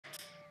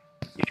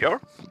You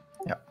sure?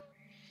 Yeah.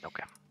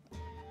 Okay.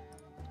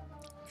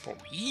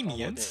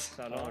 Bohemians?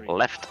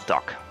 Left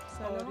dock.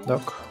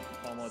 Dock.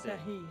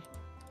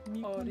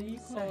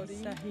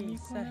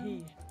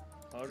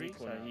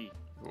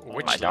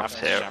 Which My left dock's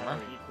here. jammer?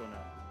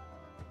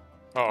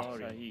 Oh,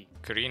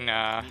 green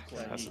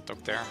has a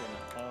dock there.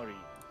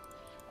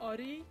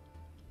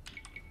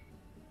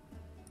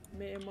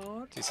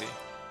 TC.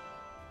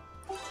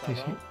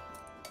 TC.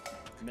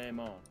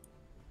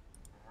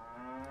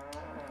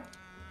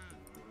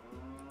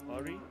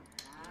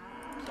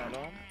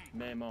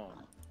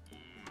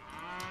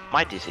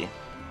 My DC.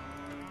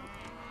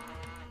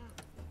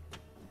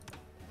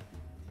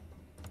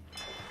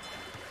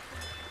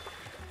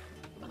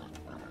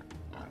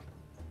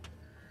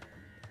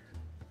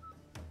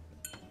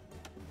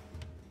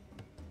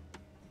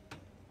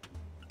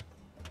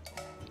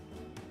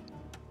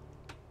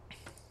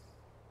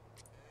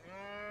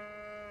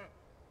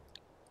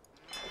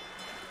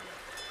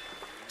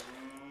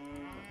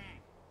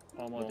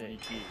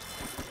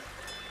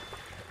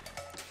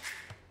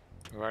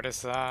 Where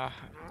is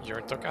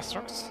your dock,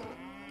 Astrox?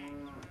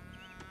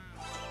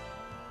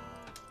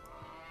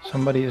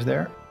 Somebody is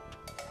there.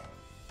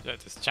 Yeah,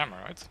 it is jammer,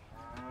 right?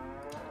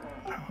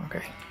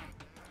 Okay.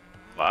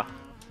 What?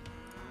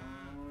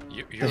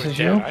 You're This is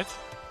there, you? right?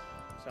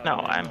 No,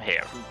 I'm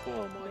here.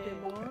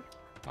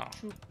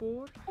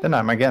 Oh. Then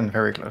I'm again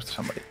very close to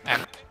somebody.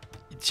 And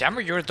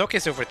jammer, your dock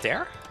is over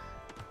there?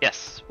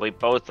 Yes, we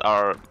both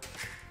are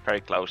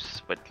very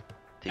close with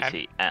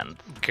TC and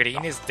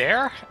Green is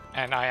there,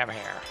 and I am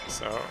here.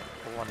 So,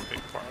 one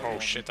big part. Oh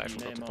shit, I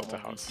forgot to build the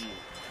house.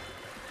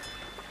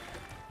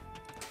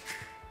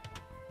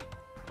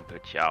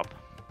 good job.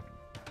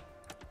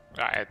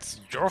 It's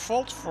your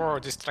fault for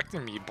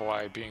distracting me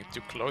by being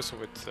too close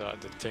with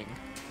the thing.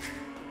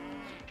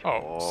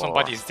 Oh,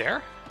 somebody's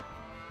there?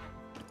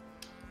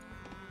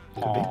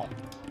 Could be.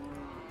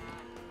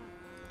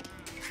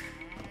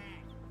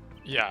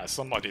 Yeah,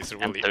 somebody's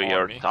really To on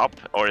your me. top,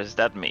 or is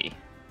that me?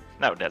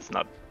 No, that's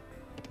not.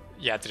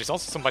 Yeah, there's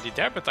also somebody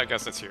there, but I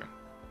guess it's you.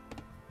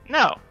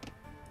 No!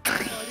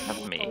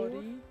 Not me.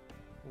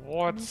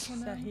 What?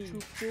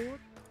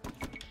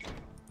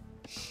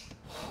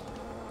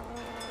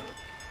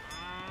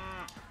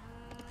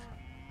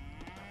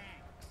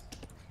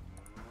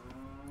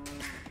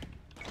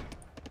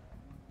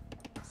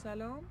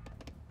 سلام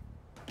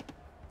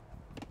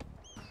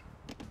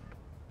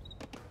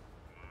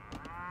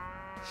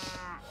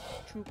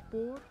چوب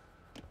بر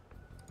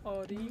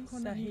آری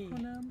صحیح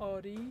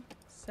آری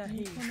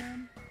صحیح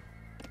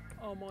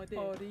آماده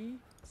آری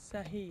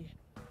صحیح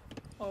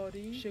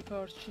آری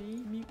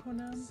شکارچی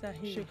میکنم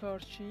صحیح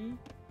شکارچی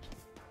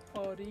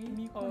آری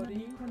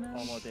میکنم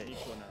آماده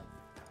میکنم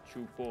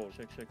چوب بر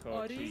شکارچی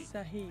آری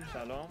صحیح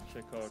سلام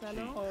شکارچی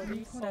سلام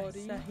آری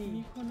صحیح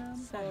میکنم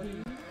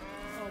صحیح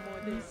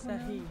آماده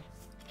صحیح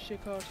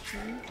شکارچی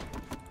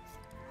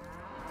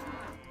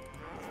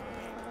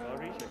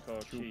آری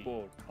شکارچی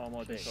چوب بر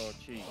آماده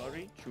شکارچی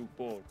آری چوب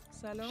بر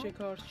سلام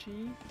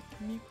شکارچی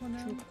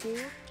میکنم چوب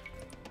بر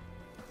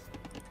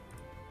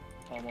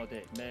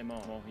آماده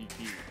معمار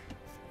ماهیگیر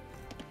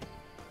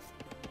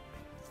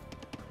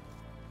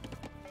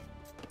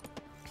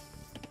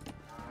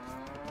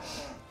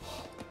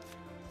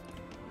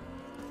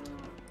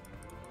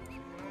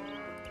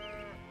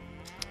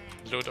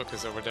Ludok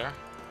is over there.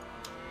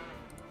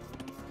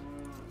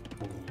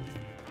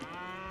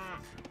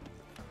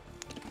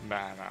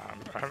 Man,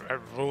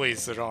 I'm really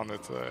surrounded,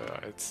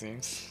 it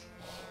seems.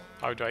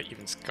 How do I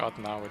even scout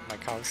now with my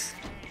cows?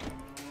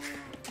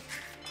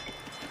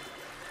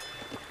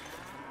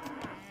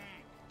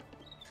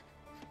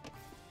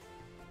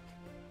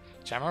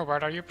 Jammer,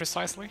 where are you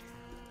precisely?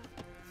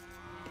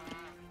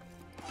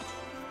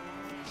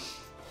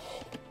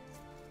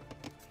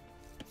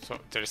 So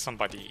there's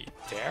somebody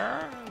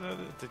there?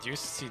 Did you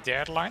see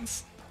their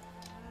lines?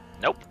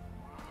 Nope.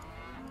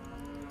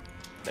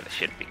 But I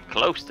should be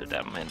close to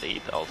them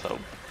indeed also.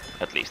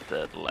 At least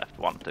the left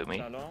one to me.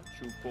 سلام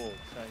چوب بر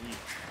صحیح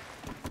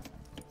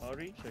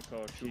آری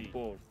شکارچی چوب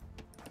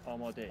بر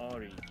آماده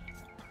آری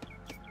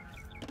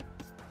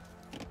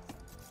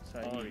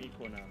صحیح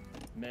میکنم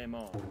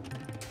معمار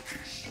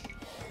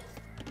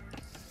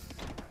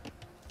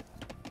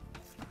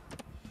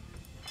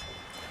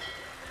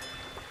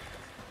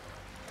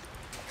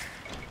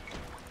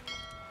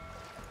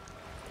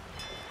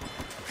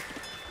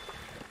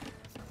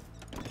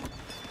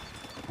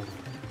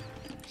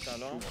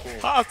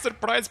Ah,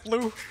 surprise,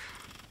 Blue!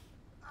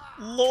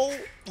 LOL!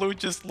 Blue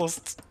just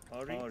lost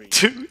آری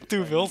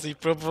two wills, he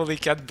probably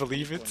can't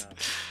believe it.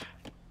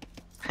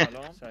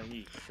 سلام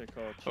صحیح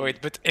شکارچی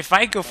Wait, but if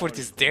I go for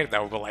this dare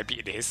now, will I be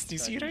in his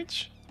TC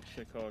range?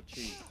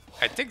 شکارچی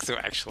I think so,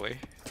 actually.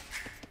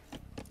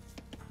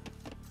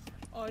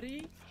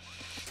 آری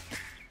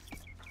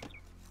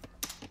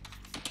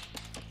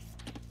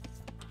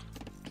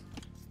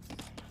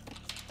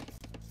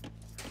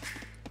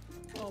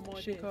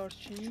آماده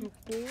شکارچی چوب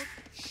بر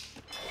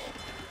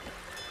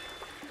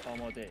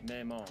آماده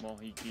معمار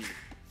ماهیگیر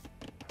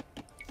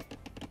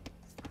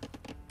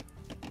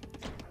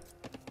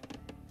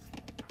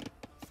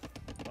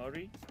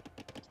آری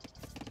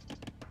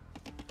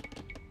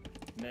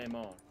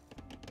معمار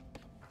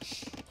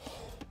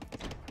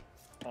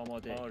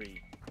آماده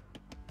آری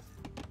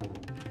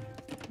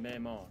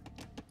معمار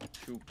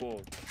چوب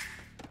برد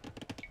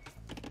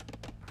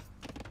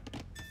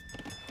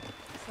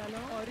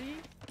سلام آری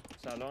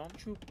سلام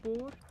چوب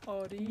بر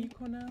آری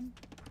میکنم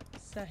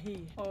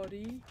صحیح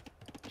آری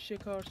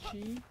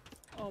شکارچی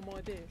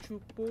آماده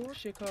چوب بر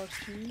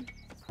شکارچی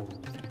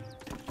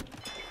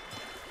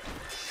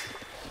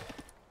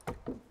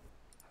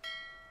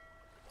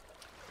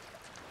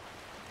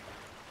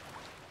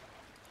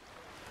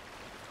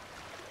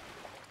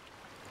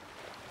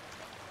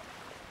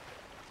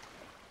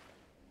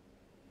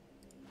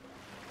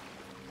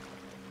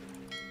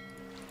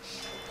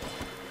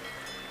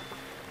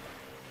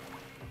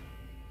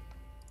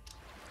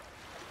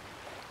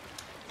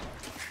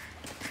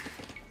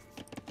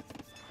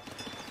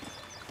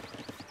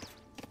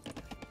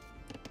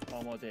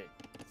آماده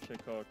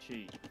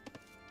شکارچی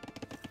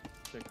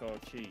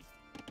شکارچی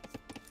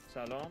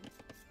سلام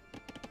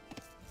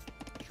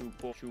چوب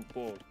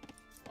برد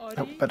Oh,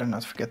 آری better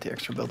not forget the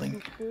extra building.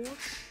 چوب بر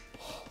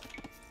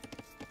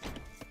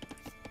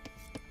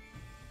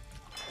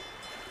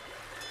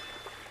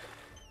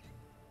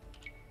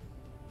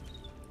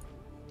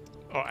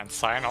Oh, and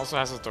Cyan also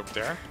has a dock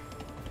there.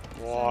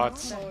 What?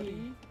 سلام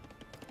آری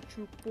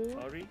چوب بر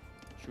آری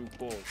چوب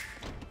برد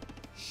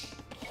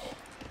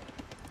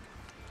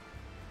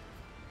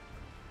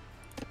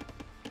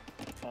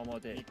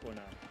آماده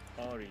میکنم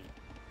آری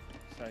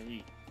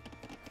صحیح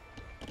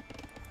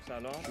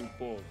سلام چوب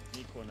برد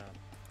میکنم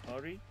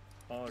آری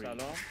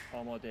سلام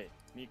آماده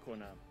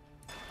میکنم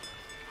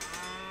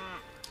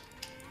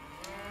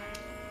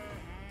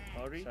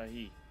آری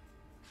صحیح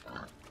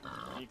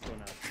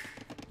میکنم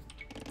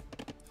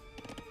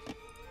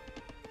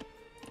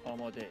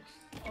آماده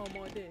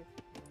آماده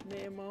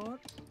معمار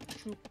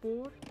چوب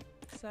بر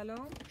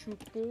سلام چوب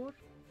بر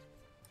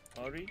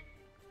آری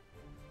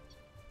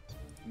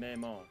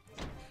معمار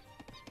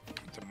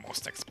The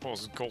most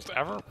exposed gold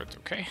ever, but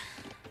okay.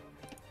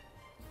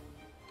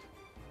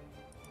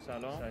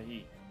 سلام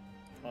صحیح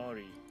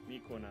آری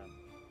میکنم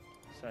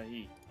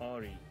صحیح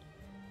آری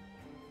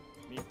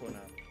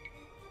میکنم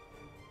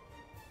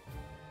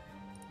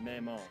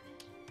معمار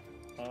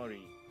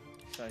آری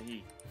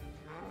صحیح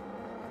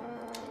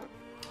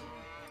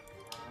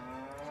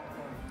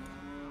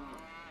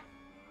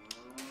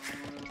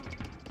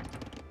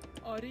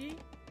آری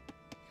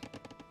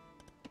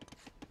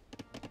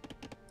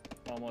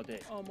آماده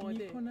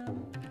آماده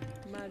میکنم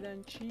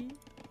معدنچی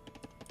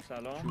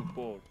سلام چوب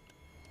برد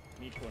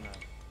میکنم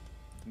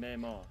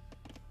معمار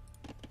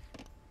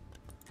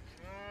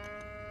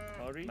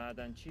آری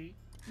معدنچی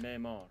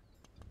معمار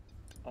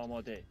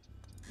آماده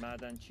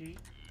معدنچی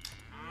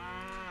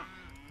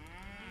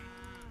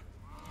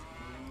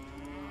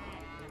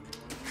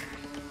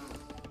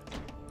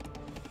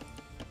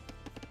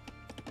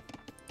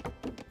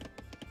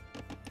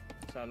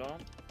سلام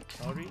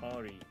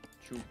آری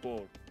چوب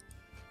برد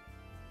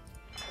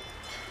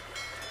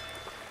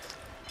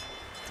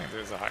I think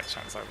there's a high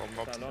chance I will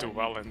not do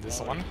well in this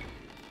one.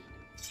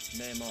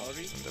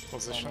 معماری In the آماده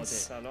positions.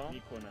 سلام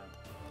میکنم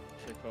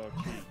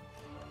شکارچی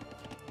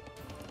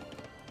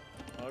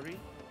آری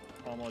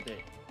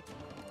آماده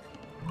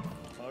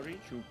آری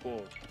چوب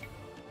برد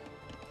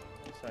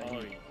صحیح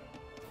آری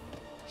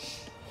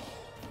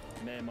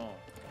معمار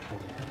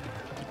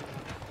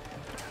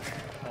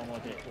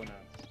آماده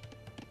کنم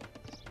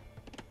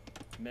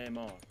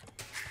معمار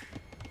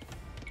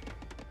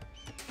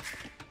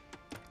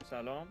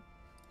سلام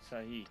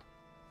صحیح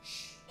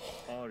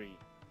آری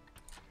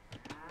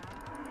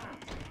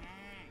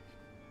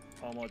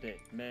آماده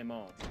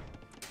معمار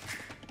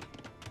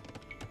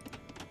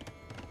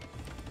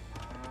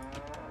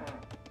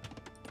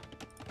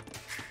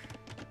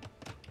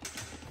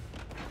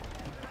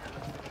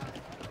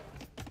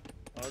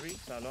آری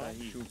سلام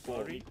صحیح چوب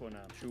برد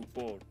کنم چوب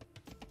برد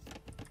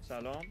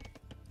سلام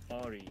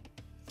آری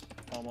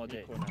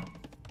آماده کنم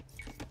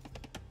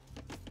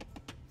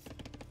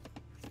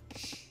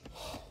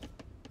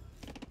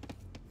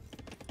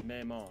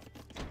معمار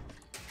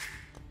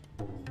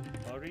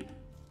آری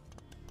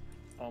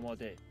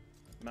آماده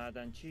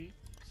معدنچی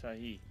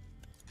صحیح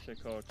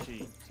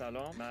شکارچی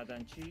سلام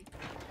معدنچی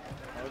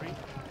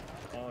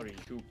آری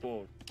چوب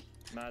برد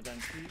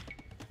معدنچی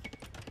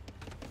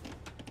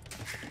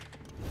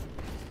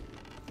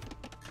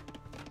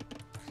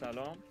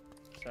سلام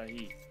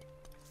صحیح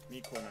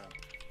میکنم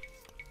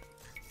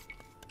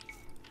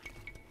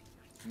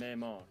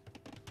معمار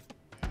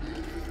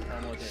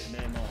آماده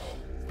معمار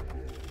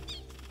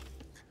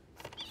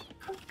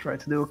Try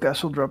to do a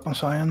castle drop on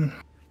Cyan.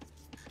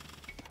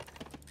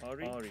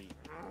 آری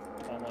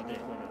آماده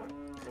کنم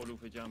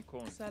علوف جمع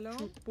کن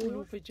سلام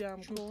علوف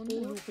جمع کن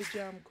علوف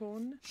جمع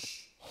کن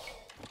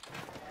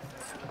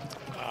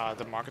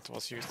The market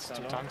was used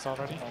 2 times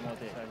already.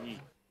 آماده صحیح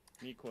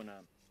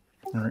میکنم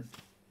Alright.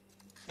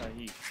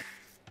 صحیح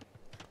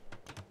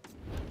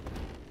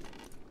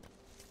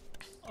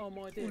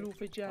آماده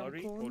علوف جمع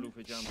آری کن علوف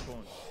جمع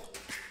کن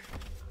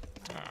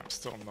I'm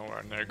still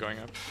nowhere near going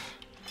up.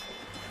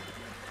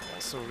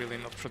 Also really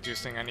not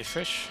producing any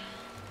fish.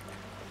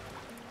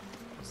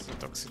 What's the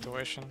dock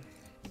situation?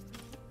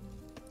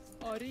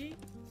 آری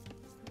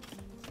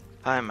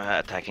I'm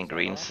attacking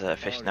green's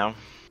fish now.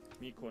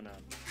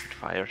 میکنم. It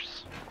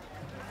fires.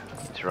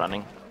 It's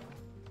running.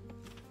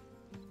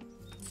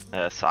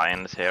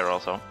 Cyan is here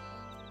also.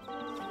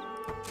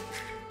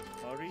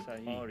 آری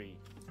صحیح. آری.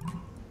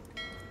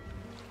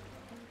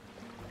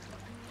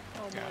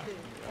 آماده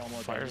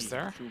آماده. Fires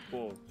there. چوب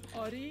بر.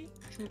 آری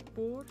چوب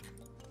بر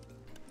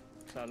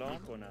سلام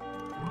کنم.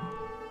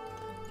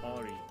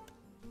 آری.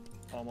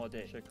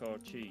 آماده.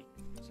 شکارچی.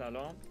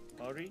 سلام.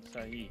 آری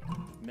صحیح.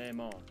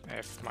 معمار.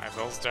 If my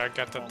wells there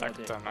get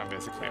attacked, then I'm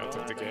basically out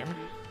of the game.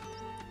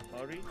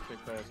 آری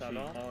شکارچی.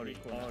 سلام. آری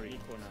آری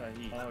کنم.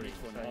 صحیح. آری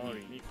کنم.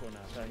 آری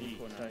میکنم. صحیح.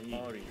 صحیح.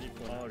 آری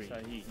میکنم. آری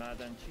صحیح.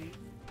 معدنچی.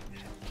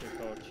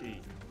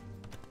 شکارچی.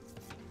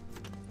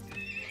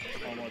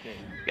 آماده.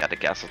 Got a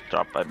castle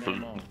drop by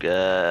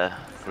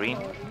green. آری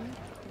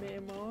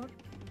معمار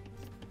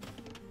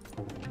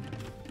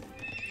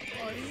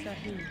آری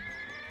صحیح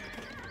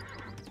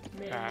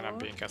And I'm معمار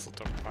being castle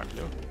topped by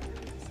blue.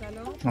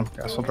 سلام Oh,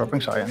 castle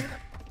dropping cyan.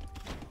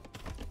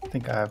 I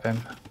think I have him.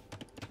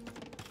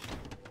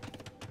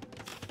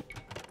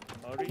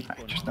 آری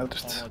I just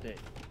noticed. آماده.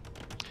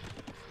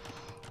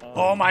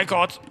 Oh my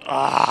god!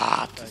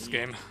 Ah, this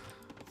game.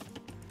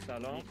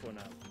 سلام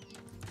کنم.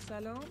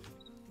 سلام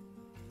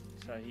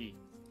صحیح.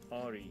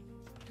 آری.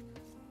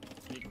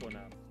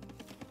 میکنم.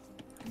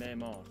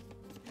 معمار.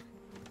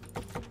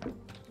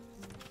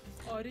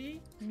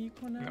 آری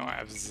میکنم No, I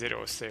have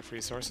 0 safe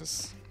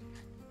resources.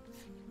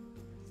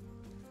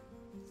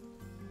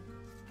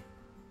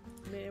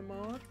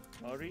 معمار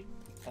آری.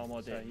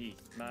 آماده. صحیح.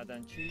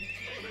 معدنچی.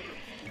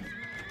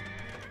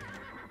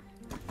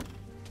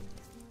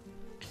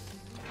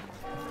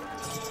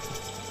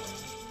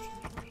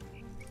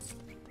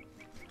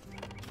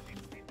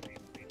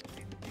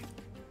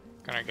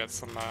 Can I get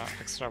some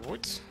extra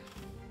wood?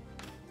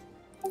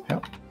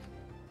 Yep.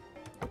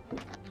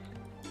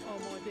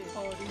 آماده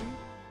آری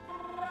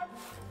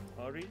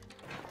آری.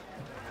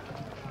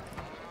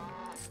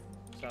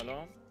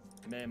 سلام.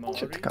 معمار.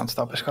 Shit, I can't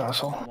stop his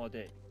castle.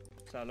 آماده.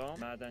 سلام.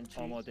 معدنچی.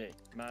 آماده.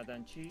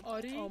 معدنچی.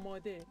 آری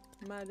آماده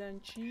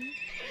معدنچی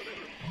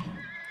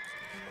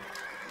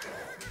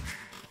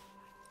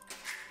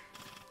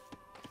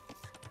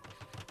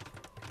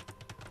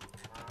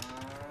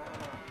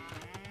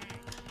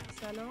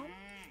سلام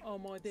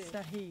آماده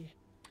صحیح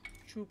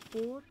چوب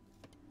بر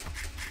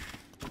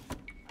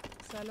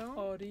سلام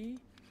آری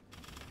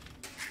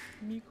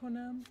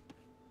میکنم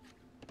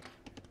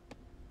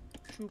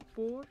چوب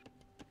بر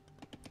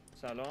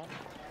سلام.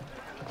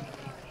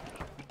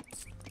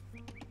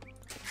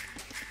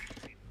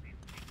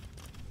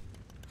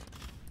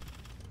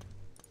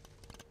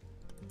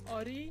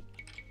 آری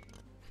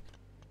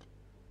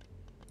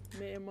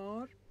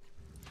معمار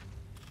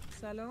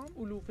سلام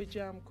علوف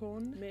جمع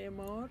کن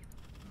معمار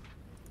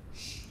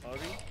آری.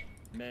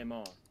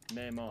 معمار.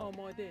 معمار.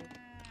 آماده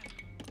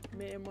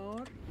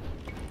معمار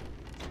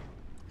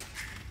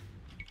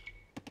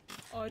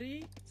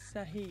آری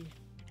صحیح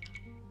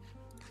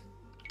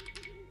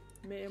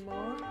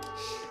معمار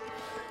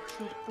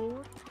چوب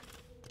بر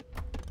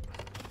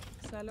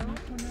سلام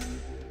کنم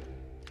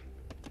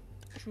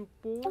چوب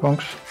بر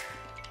Bonks.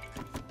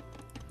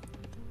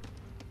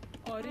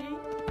 آری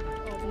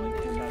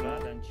آماده سلام.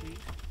 معدنچی.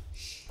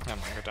 I'm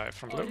gonna die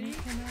from blue. آری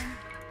کنم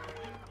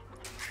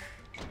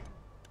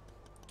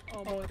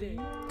آماده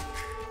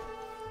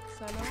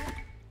سلام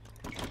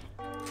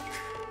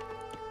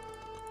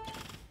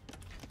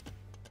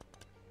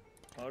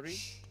آری.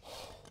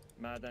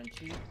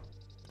 معدنچی.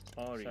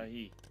 آری.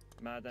 صحیح.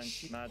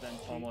 معدنچی.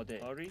 معدنچی.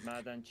 آماده. آری.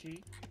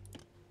 معدنچی.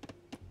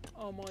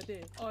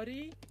 آماده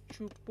آری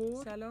چوب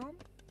بر سلام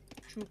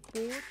چوب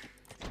بر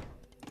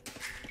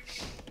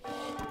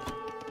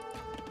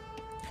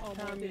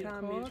آماده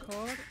تعمیر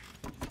کار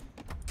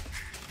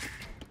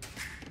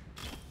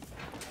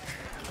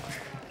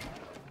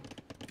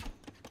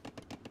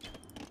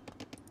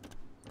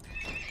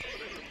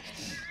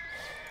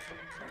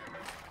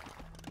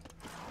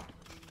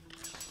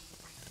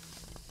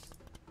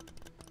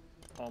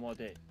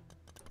آماده.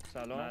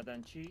 سلام.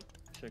 معدنچی.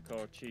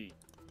 شکارچی.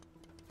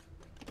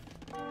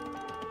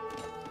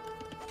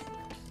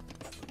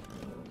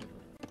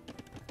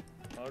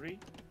 آری.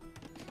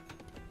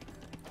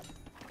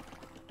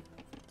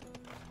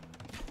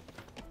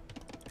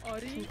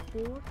 آری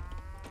چوب بر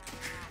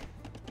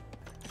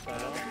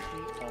سلام.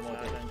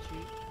 آماده. معدنچی.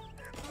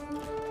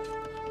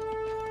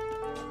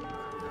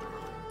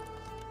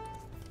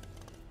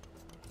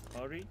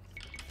 آری.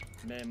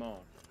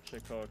 معمار.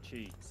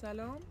 شکارچی.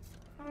 سلام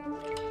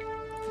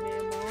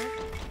معمار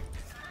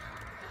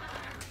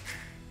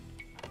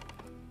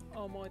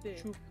آماده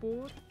چوب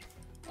بر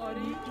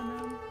آری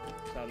کنم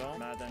سلام.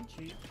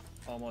 معدنچی.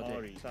 آماده.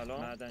 آری.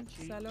 سلام.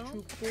 معدنچی. سلام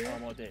چوب چوب بر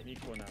آماده.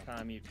 میکنم.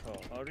 تعمیرکار.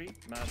 آری.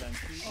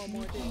 معدنچی.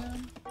 آماده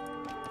کنم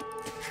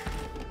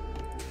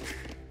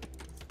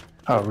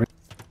Oh,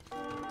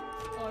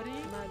 آری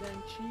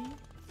معدنچی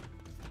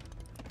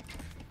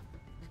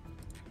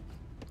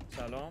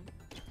سلام.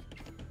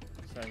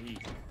 صحیح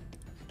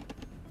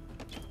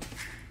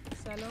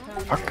سلام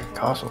Fucking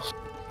castles.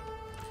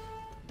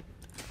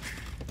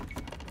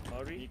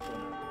 آری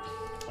میکنم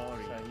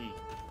آری صحیح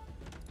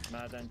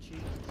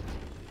معدنچی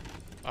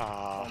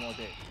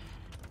آماده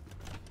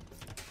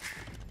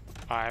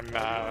I'm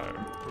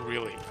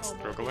really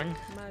struggling.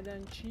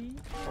 معدنچی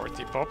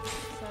 40 pop.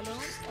 سلام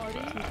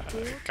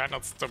آری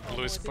Cannot stop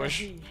blue's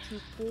push.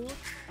 چوببر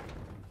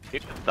You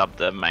can stop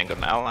the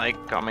Mangonel like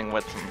coming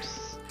with some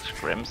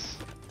scrims.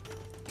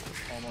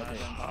 آماده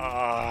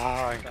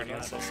And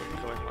green's also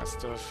killing my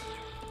stuff.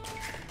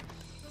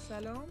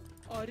 سلام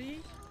آری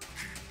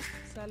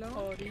سلام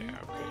آری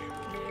Yeah, okay.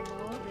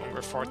 معمار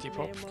Longer 40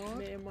 pop.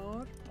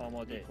 معمار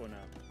آماده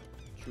کنم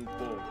چوب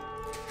بر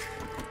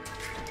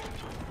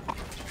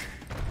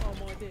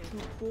آماده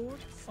چوببر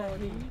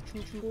آری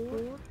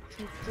چوببر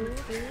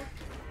چوببر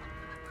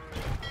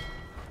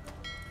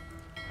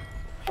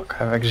Fuck,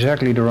 I have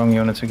exactly the wrong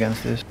units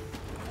against this.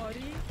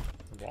 آری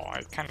Well,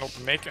 I cannot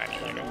make any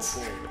units.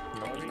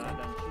 آری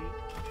معدنچی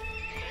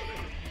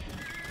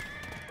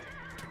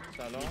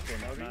سلام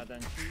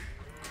معدنچی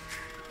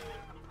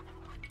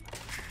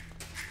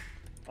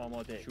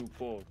آماده چوب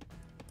بر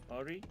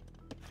آری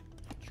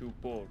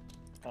چوب بر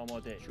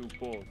آماده چوب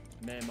بر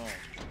معمار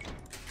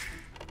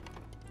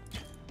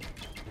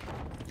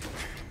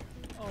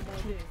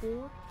آماده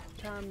چوببر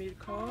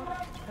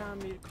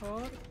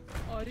تعمیرکار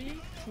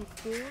آری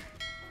چوببر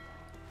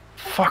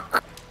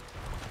Fuck.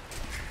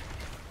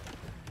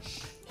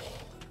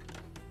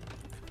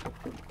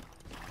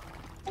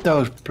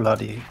 Those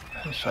bloody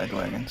side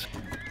wagons.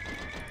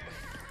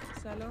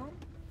 سلام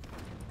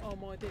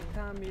آماده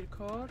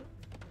تعمیرکار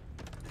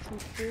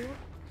چوببر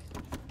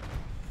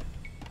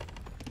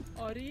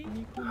آری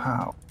میکنم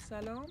How?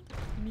 سلام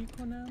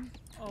میکنم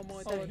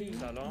آماده آری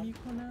سلام.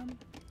 میکنم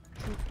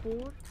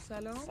چوببر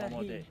سلام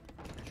آماده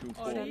چوب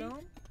بر سلام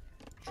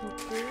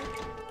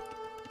چوببر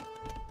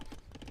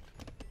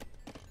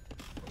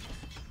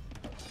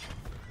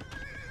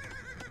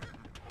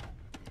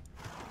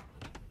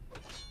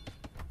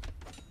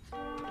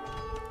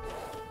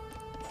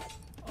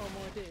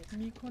آماده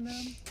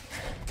میکنم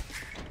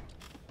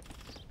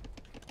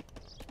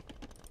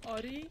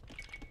آری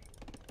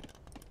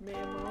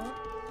معمار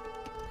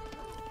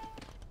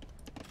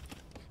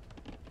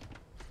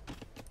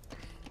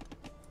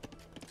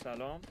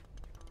سلام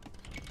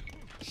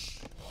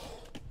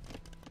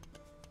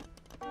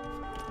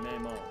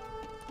معمار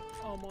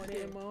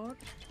آماده معمار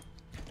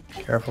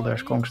Careful,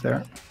 there's conks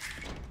there.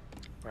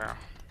 Where?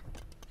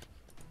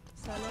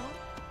 سلام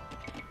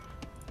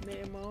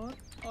معمار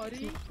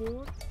آری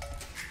چوببر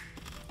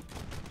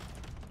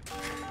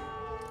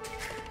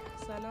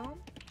سلام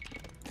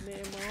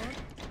معمار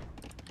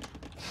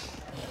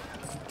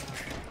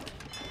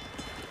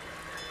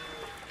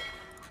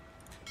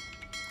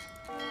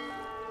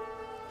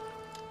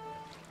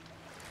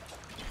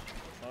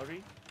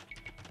آری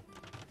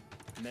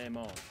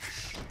معمار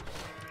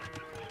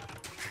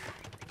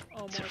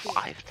آماده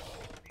Survived.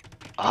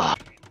 Ah,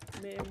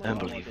 معمار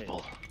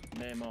unbelievable.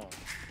 معمار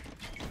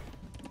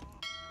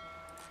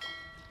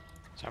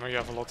Sammy, you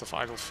have a lot of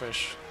idle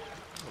fish.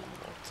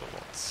 A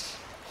lot.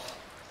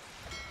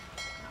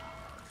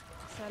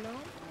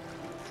 سلام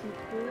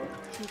چوببر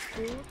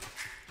چوببر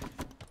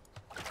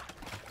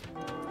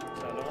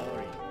سلام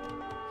آری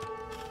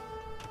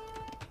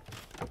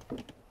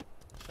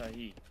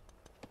صحیح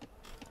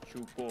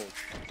چوب بر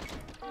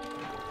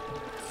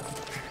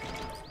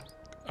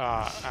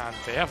And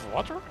they have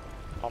water?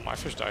 All my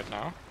fish died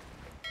now.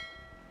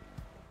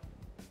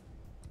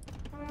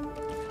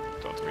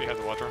 Thought we had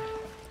water.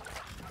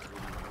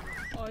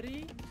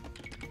 آری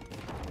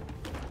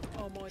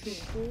آماده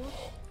چوببر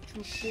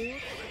چوببر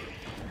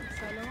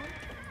سلام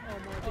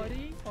آماده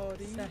آری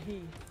آری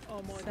صحیح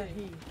آماده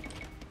صحیح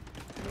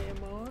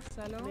معمار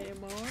سلام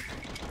معمار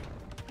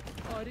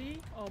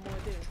آری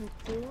آماده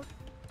چوببر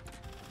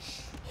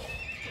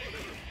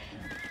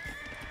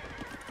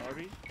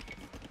آری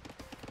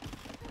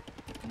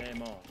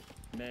معمار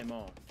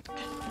معمار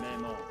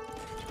معمار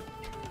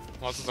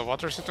What's the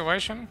water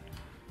situation?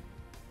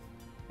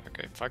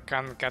 Okay, if I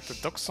can get the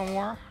duck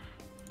somewhere,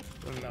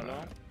 then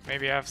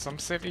maybe I have some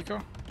Civ eco.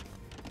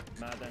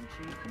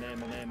 معدنچی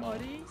معمار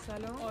آری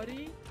سلام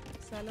آری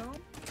سلام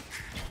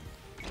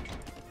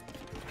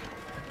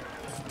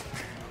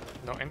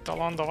No intel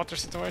on the water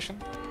situation?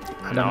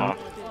 I don't know.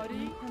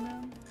 آری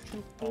کنم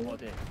چوببر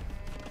آماده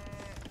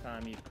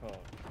تعمیرکار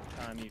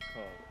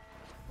تعمیرکار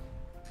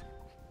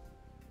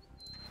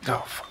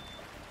Oh, fuck.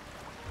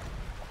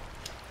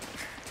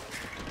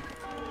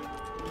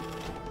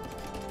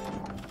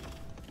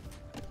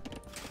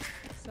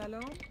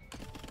 سلام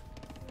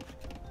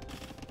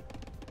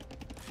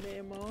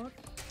معمار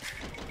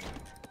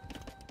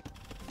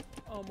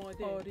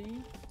آماده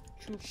آری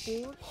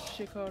چوببر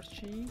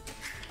شکارچی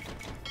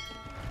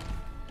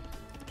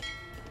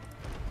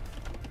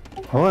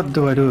What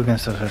do I do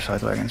against those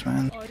side wagons,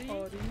 man? آری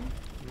آری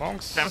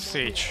Monks and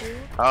siege.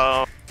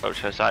 Oh, both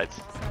sides.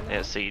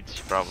 Yeah, siege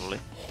probably.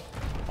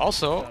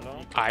 Also,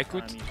 I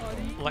could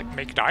آری like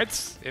make knights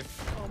if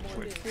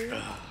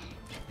آماده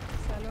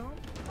سلام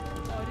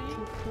آری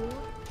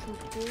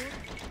چوب‌بر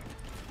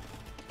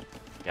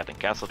Getting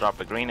castle drop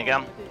a green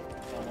again.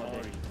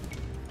 آری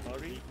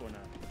آری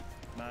کنم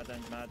معدن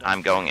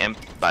I'm going imp,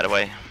 by the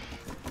way.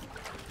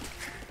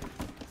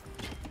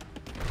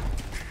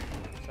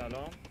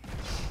 سلام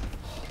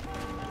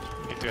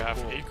Need to have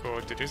eco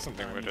to do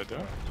something with it,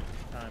 though.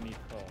 تعمیر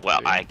کار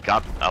Well, I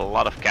got a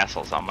lot of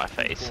castles on my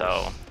face, so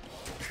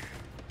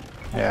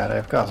Yeah, they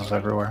have castles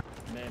everywhere.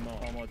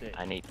 معمار آماده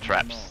I need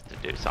traps to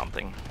do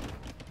something.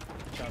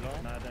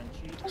 سلام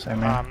معدنچی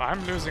Same here.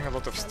 I'm losing a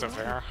lot of stuff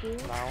here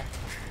now.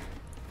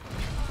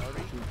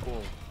 آری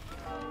چوب‌بر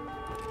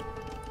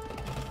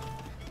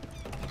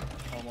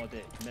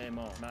آماده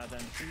معمار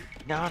معدنچی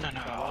No, no,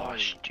 no. Oh,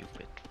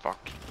 stupid.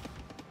 Fuck.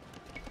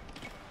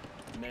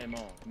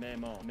 معمار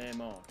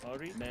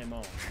آری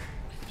معمار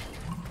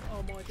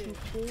آماده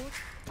چوب‌بر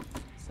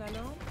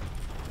سلام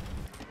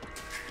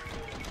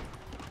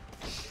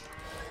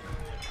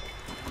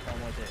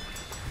آماده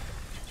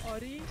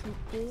آری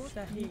چوب‌بر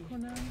صحیح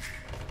میکنم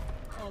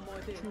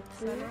آماده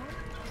سلام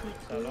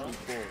سلام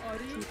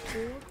آری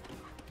چوب‌بر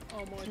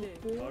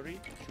آماده آری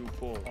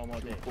چوب‌بر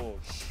آماده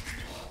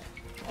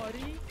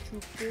آری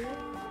چوب‌بر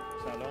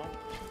سلام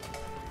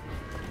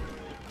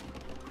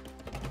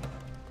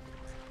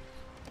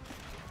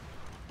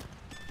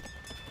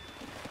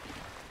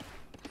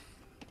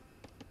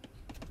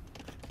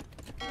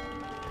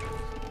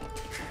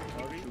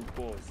آری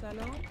چوب‌بر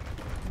سلام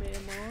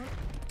معمار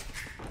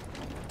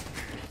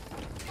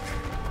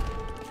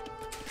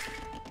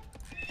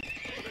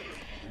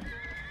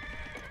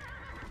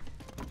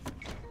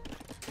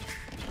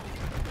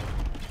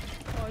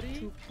آری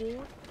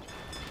چوب‌بر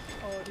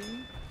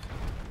آری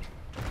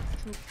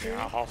Yeah,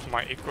 چوب‌بر half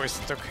my eco is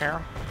stuck here.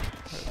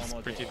 It's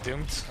pretty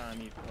doomed.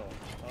 تعمیر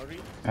کار آری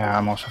Yeah,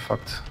 I'm also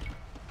fucked.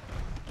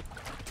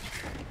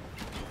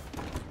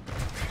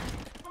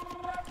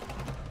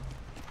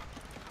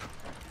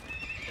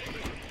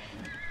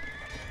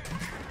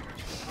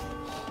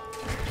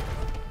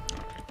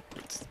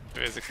 It's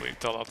basically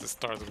until at the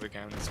start of the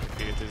game, this could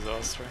be a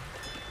disaster.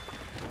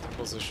 The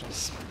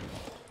positions.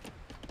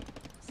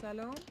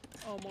 سلام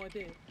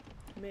آماده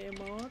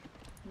معمار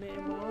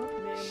معمار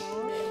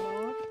معمار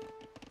معمار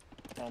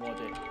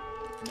آماده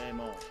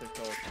معمار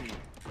شکارچی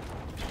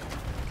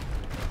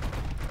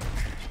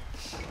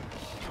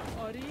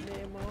آری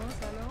معمار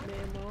سلام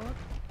معمار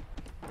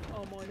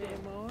آماده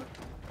معمار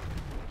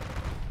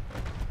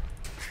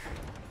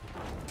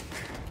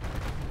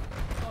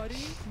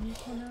آری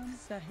میکنم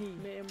صحیح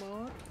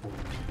معمار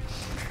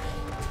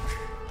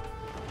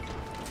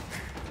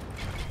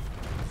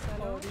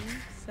سلام آری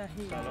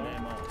صحیح سلام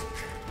معمار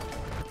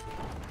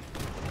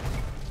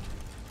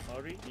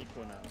آری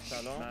میکنم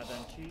سلام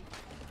معدنچی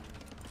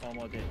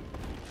آماده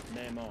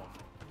معمار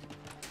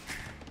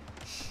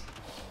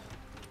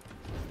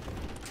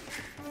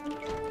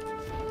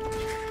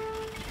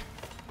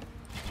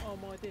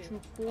آماده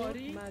چوب‌بر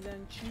آری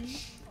معدنچی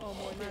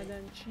آماده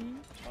معدنچی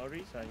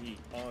آری صحیح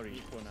آری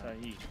میکنم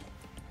صحیح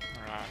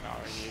Now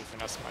we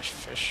even as much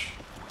fish.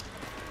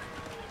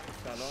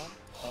 سلام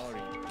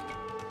آری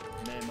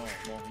معمار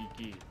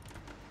ماهیگیر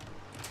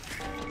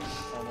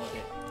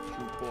آماده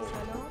چوب‌بر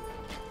سلام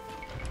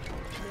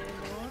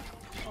معمار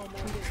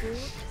آماده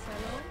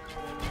سلام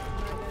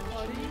معدنچی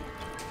آری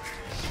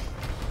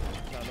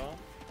سلام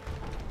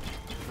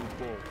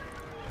چوب‌بر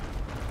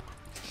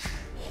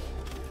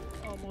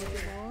آماده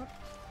مار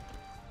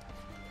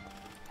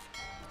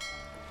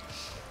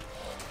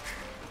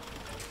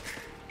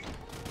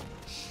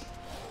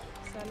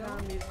سلام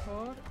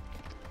تعمیرکار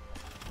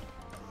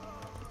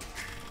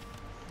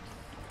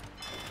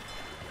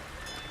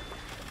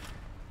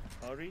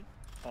آری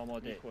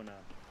آماده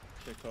کنم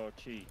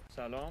شکارچی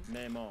سلام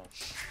معمار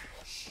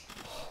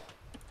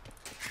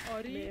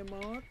آری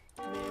معمار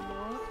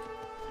معمار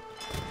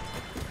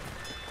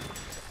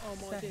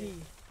آماده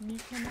صحیح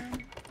میکنم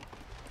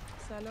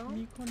سلام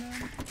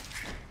میکنم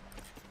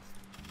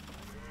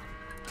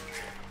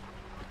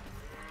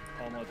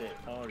آماده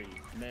آری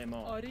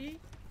معمار آری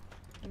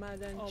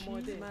معدنچی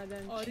آماده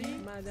معدنچی آری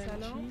معدنچی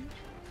سلام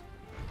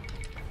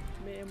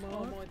معمار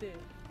آماده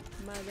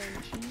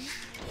معدنچی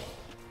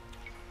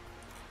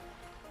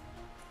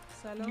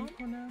سلام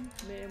میکنم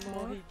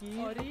معمار ماهیگیر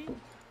آری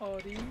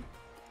آری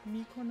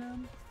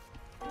میکنم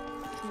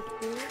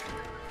چوب‌بر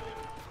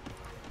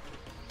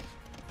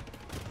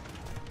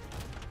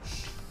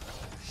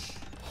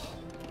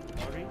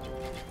آری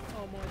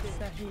آماده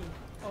صحیح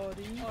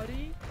آری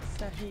آری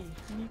صحیح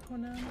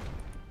میکنم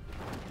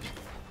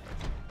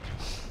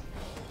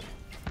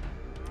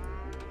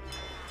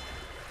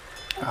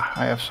Ah,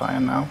 I have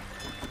cyan now.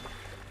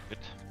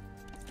 Good.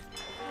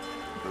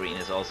 Green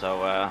is also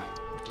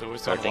Blue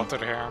is on Starting.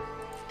 water here.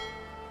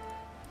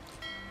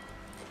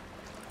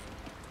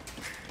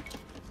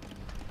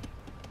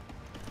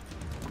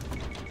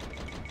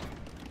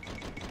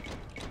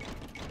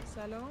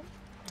 سلام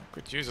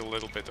Could use a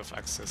little bit of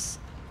access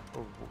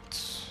for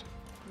woods.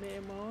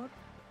 معمار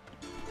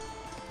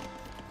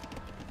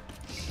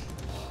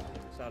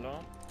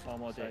سلام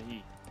آماده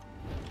صحیح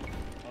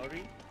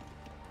آری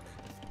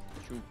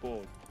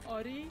چوببر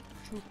آری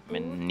I'm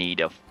in چوببر need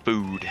of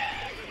food.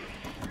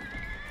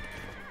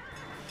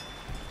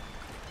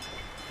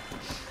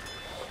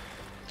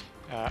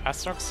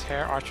 Astrox,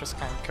 here archers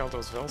can kill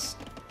those vills.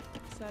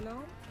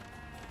 سلام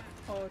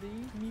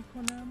آری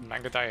میکنم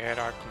Mangonel here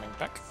are coming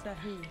back.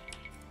 صحیح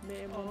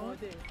معمار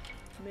آماده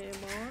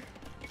معمار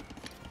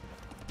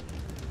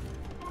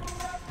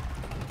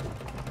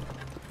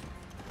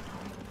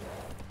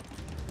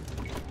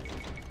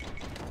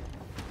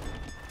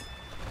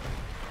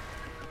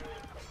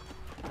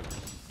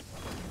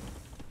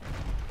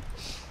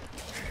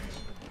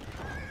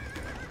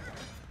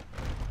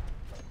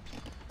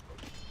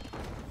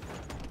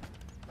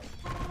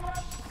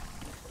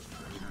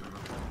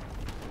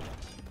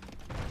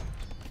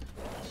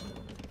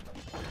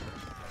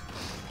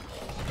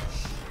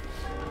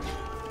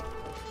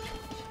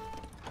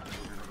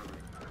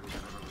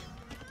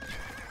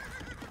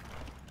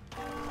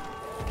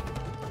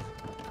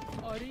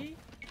آری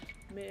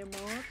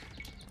معمار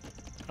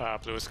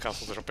Blue's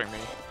castle dropping me.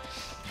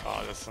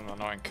 Oh, that's an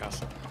annoying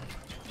castle.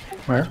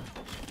 Where?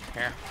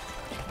 Here.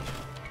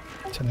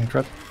 Sending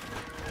drop.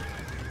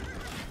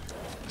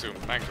 2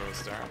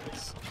 mangoes there.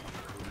 It's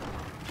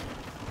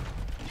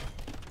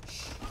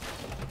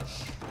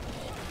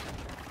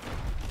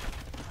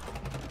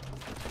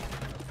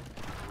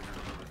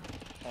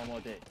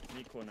آماده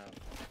میکنم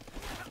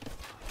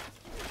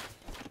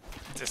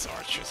these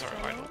archers are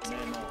idle.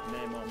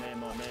 معمار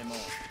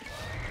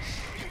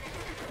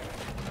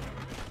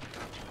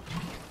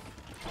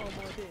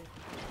آماده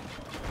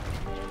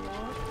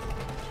معمار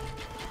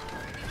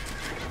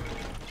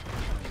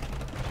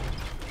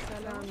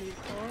سلام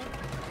میرکار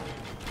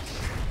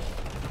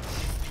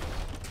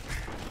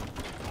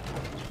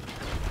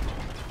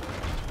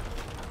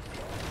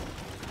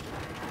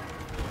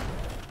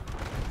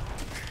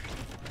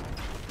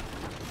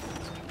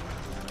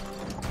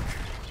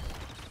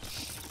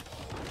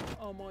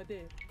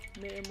آماده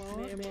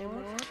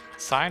معمار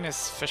Sign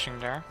is fishing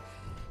there.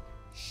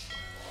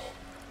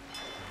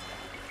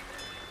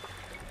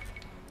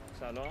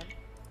 سلام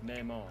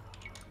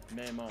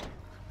معمار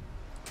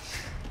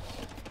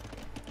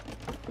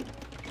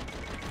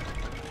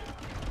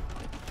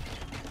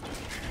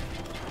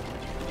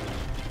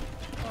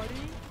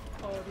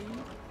آری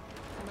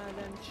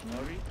معدنچی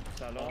آری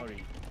سلام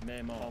آری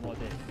معمار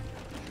آماده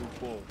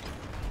چوببر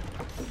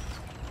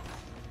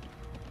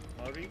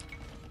آری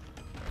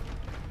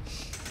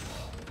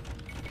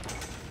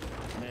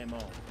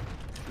معمار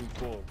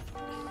چوببر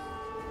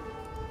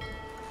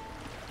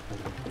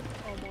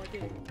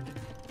آماده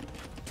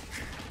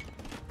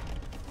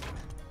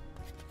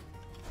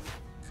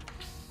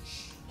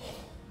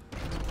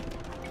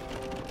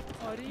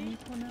آری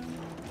میکنم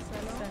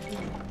سلام صحیح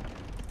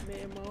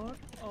معمار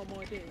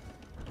آماده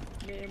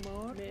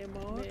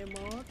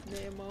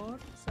معمار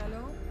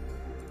سلام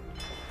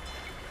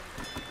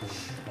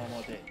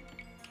آماده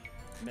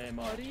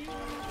معمار آری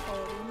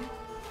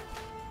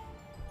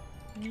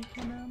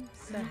میکنم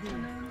صحیح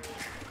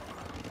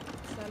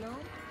سلام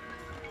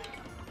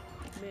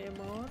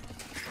معمار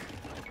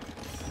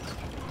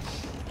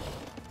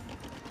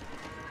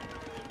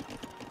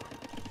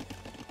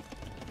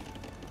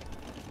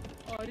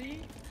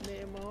آری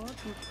معمار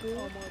چوببر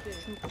آماده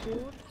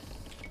چوببر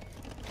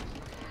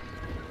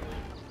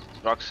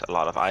Rocks, a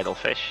lot of idle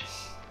fish.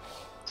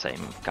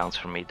 Same counts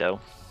for me though.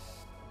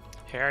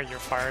 Here, your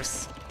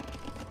fires.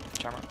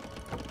 Camera.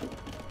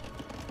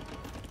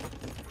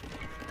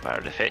 Where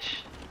are the fish?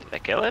 Did I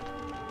kill it?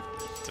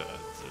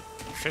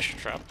 The fish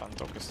trap and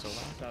dog is still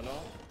there.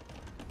 سلام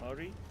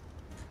آری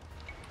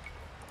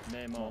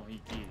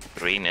ماهیگیر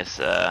Green is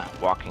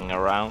walking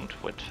around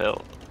with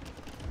Phil.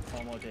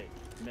 آماده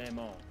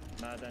معمار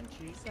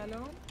معدنچی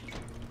سلام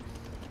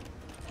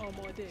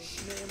آماده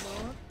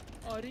معمار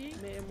آری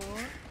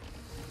معمار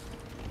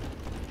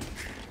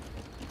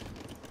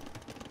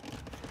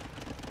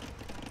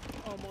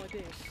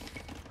آماده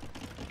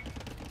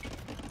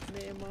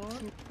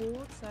معمار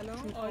چوببر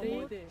سلام آری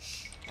آماده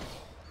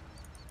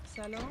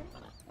سلام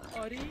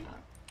آری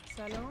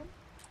سلام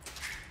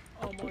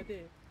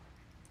آماده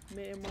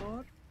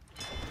معمار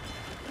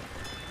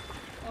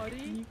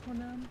آری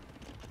میکنم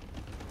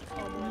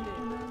آماده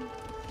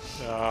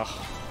Ugh.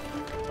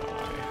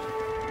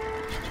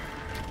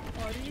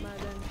 آری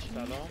معدنچی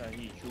سلام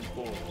صحیح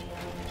چوببر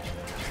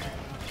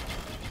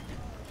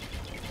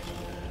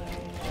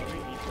آری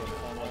میکن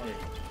آماده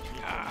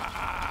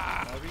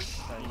آری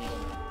صحیح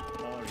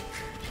آری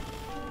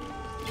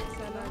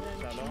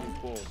سلام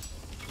چوببر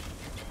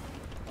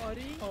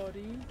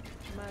آری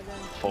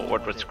معدنچی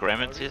Forward with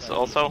scrimmages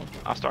also.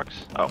 Astrox.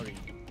 Oh,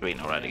 Green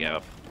already gave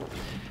up.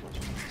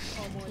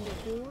 آماده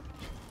بر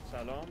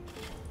سلام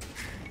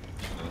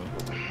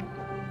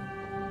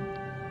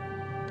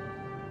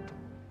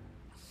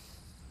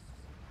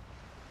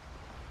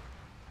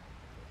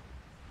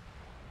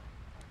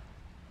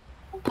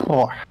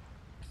Poor.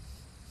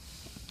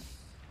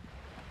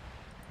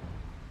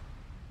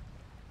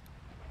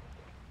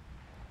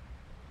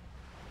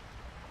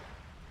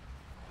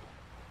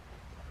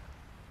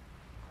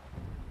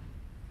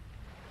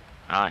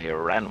 Ah, he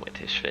ran with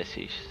his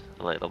fishies.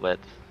 a little bit.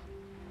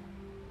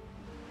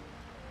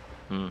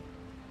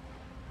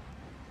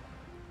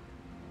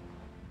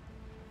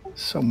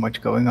 So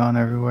much going on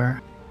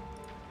everywhere.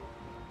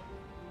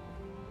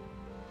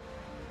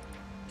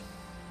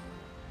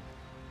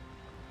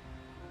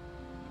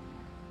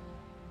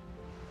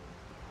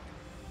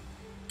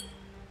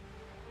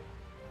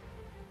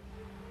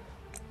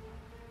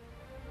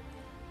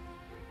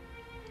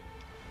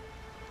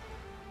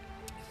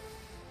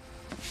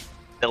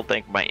 Still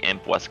think my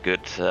imp was good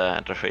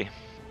entropy.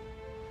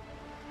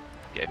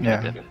 Gave me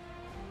Yeah.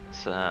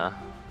 the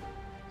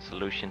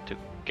solution to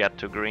get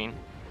to green.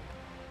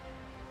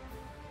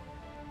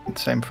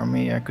 Same for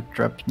me, I could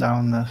drop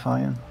down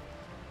Vian.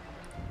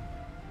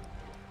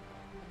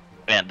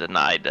 And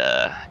denied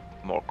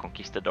more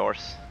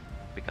conquistadors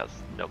because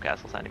no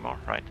castles anymore,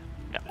 right?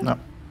 Yeah. No.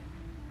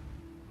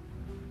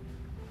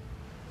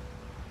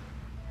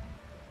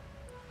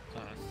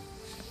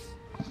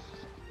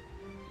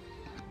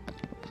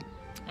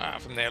 I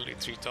have nearly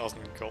 3,000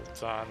 gold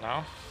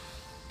now.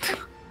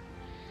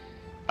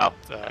 Oh,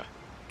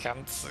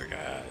 Can't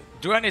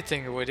do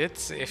anything with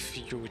it if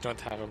you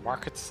don't have a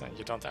market and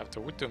you don't have the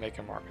wood to make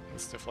a market and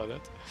stuff like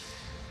that.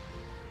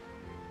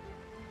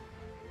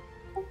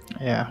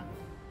 Yeah.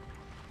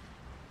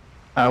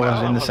 I was Well,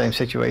 in I the was- same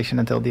situation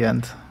until the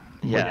end.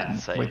 Yeah, way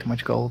same. too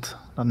much gold,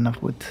 not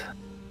enough wood.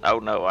 Oh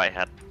no, I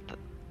had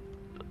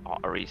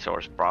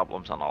resource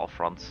problems on all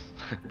fronts.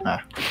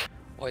 Ah,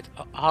 Wait,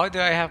 how do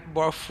I have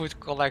more food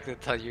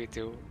collected than you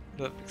do?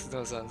 That makes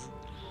no sense.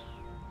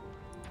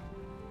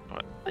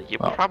 You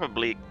Well-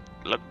 probably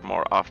looked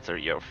more after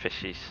your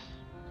fishies.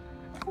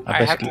 I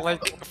had basically-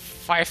 like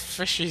 5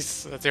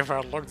 fishies that they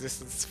were long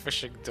distance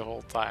fishing the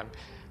whole time.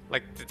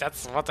 Like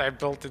that's what I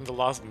built in the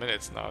last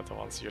minutes now, the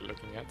ones you're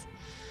looking at.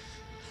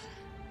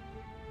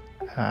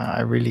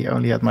 I really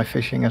only had my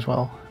fishing as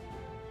well.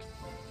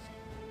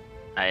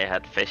 I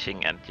had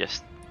fishing and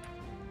just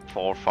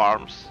 4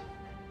 farms.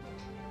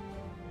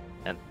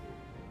 And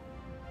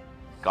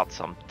got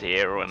some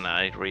deer when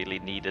I really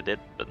needed it,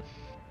 but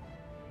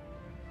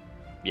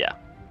yeah.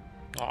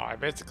 Oh, I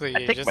basically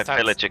I think just my had,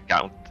 village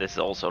account is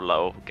also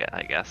low,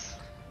 I guess.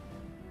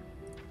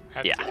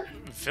 had yeah.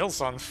 vills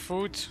on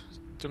food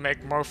to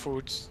make more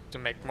food, to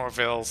make more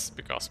vills,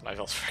 because my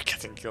vills were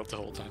getting killed the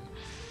whole time.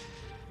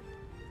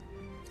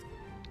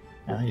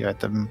 Yeah, you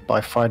had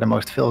by far the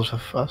most fills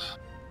of us.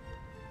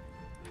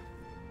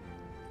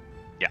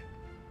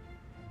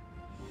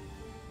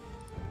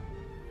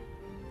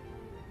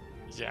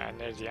 Yeah,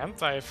 and at the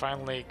end I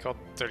finally got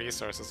the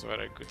resources where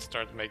I could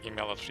start making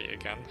military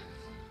again.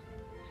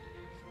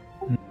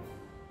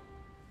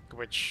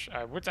 Which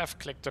I would have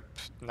clicked up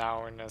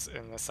now in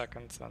a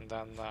second and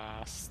then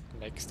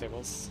make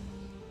stables.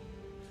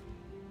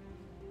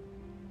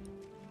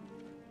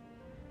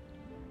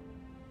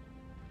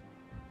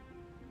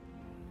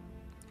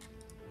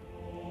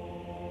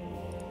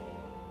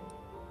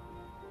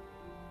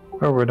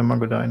 Where were the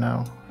Mangonel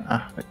now?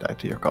 Ah, they died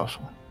to your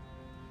castle.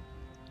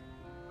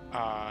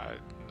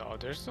 No,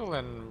 they're still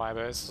in my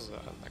base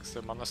next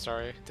to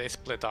Monastery. They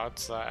split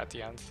out at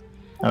the end.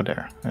 Oh,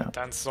 there. Yeah.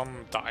 Then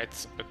some died,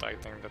 but I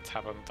think that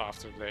happened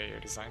after they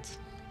resigned.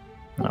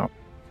 No.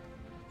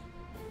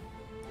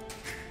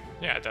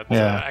 Yeah, that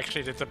Yeah.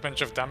 actually did a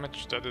bunch of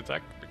damage to the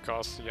deck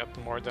because he had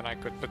more than I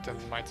could put in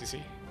my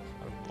TC.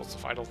 And lots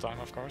of idle time,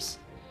 of course.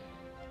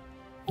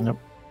 Nope.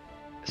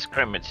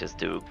 Scrimmages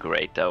do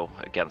great though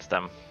against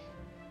them.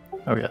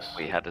 Oh, yes.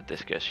 We had a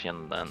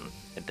discussion and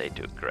they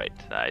do great.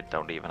 I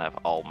don't even have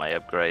all my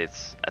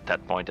upgrades. At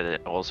that point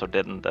it also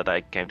didn't that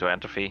I came to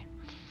Entropy.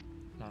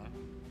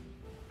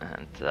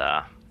 And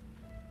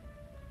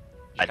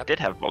I did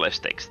have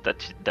ballistics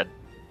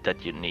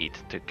that you need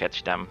to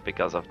catch them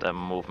because of the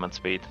movement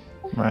speed.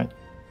 Right.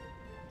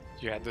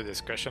 You had the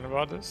discussion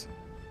about this?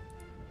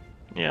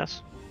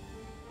 Yes.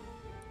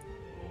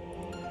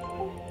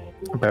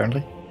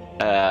 Apparently.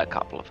 A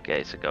couple of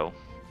days ago.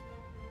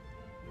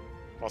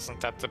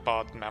 Wasn't that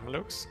about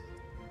Mamluks?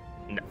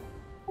 No.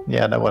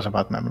 Yeah, that was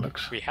about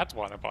Mamelukes. We had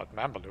one about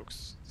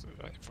Mamluks,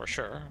 for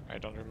sure. I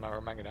don't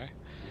remember Mangonel.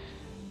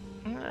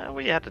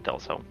 We had it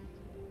also.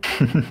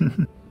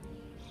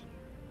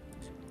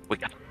 We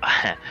got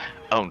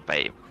owned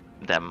by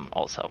them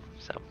also,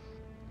 so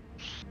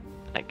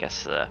I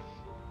guess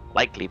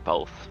likely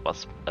both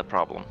was a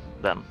problem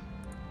then.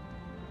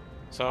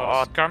 So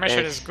Oh,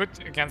 Skirmisher yes. is good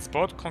against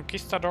both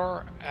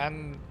Conquistador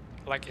and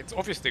like it's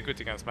obviously good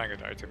against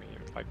Mangonel to me.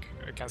 Like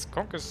against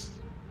Conquest,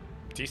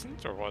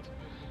 decent or what?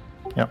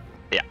 Yep.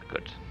 Yeah,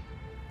 good.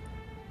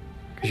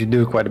 Because you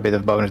do quite a bit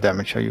of bonus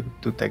damage, so you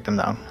do take them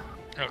down.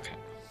 Okay.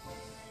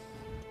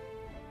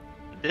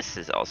 This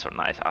is also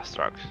nice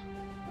Astrax.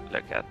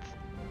 Look at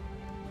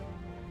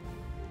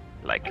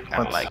kind of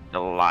What? like the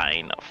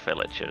line of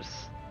villagers.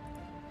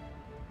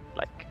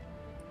 Like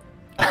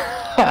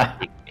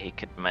he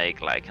could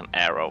make like an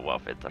arrow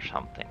of it or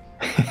something.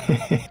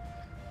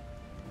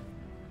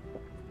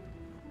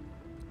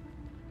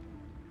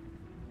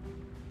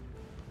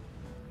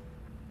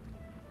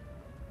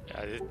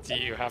 Yeah, do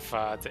you have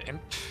the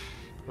imp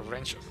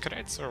range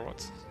upgrades or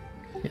what?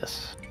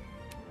 Yes.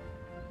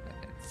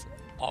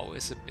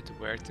 always a bit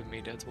weird to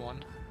me, that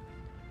one.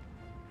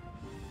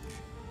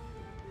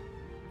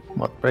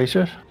 What,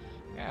 braces?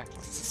 Yeah,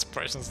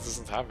 Suppressions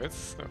doesn't have it,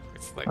 so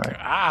it's like, Right.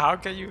 how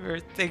can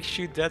you think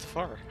shoot that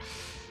far?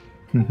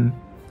 Mhm.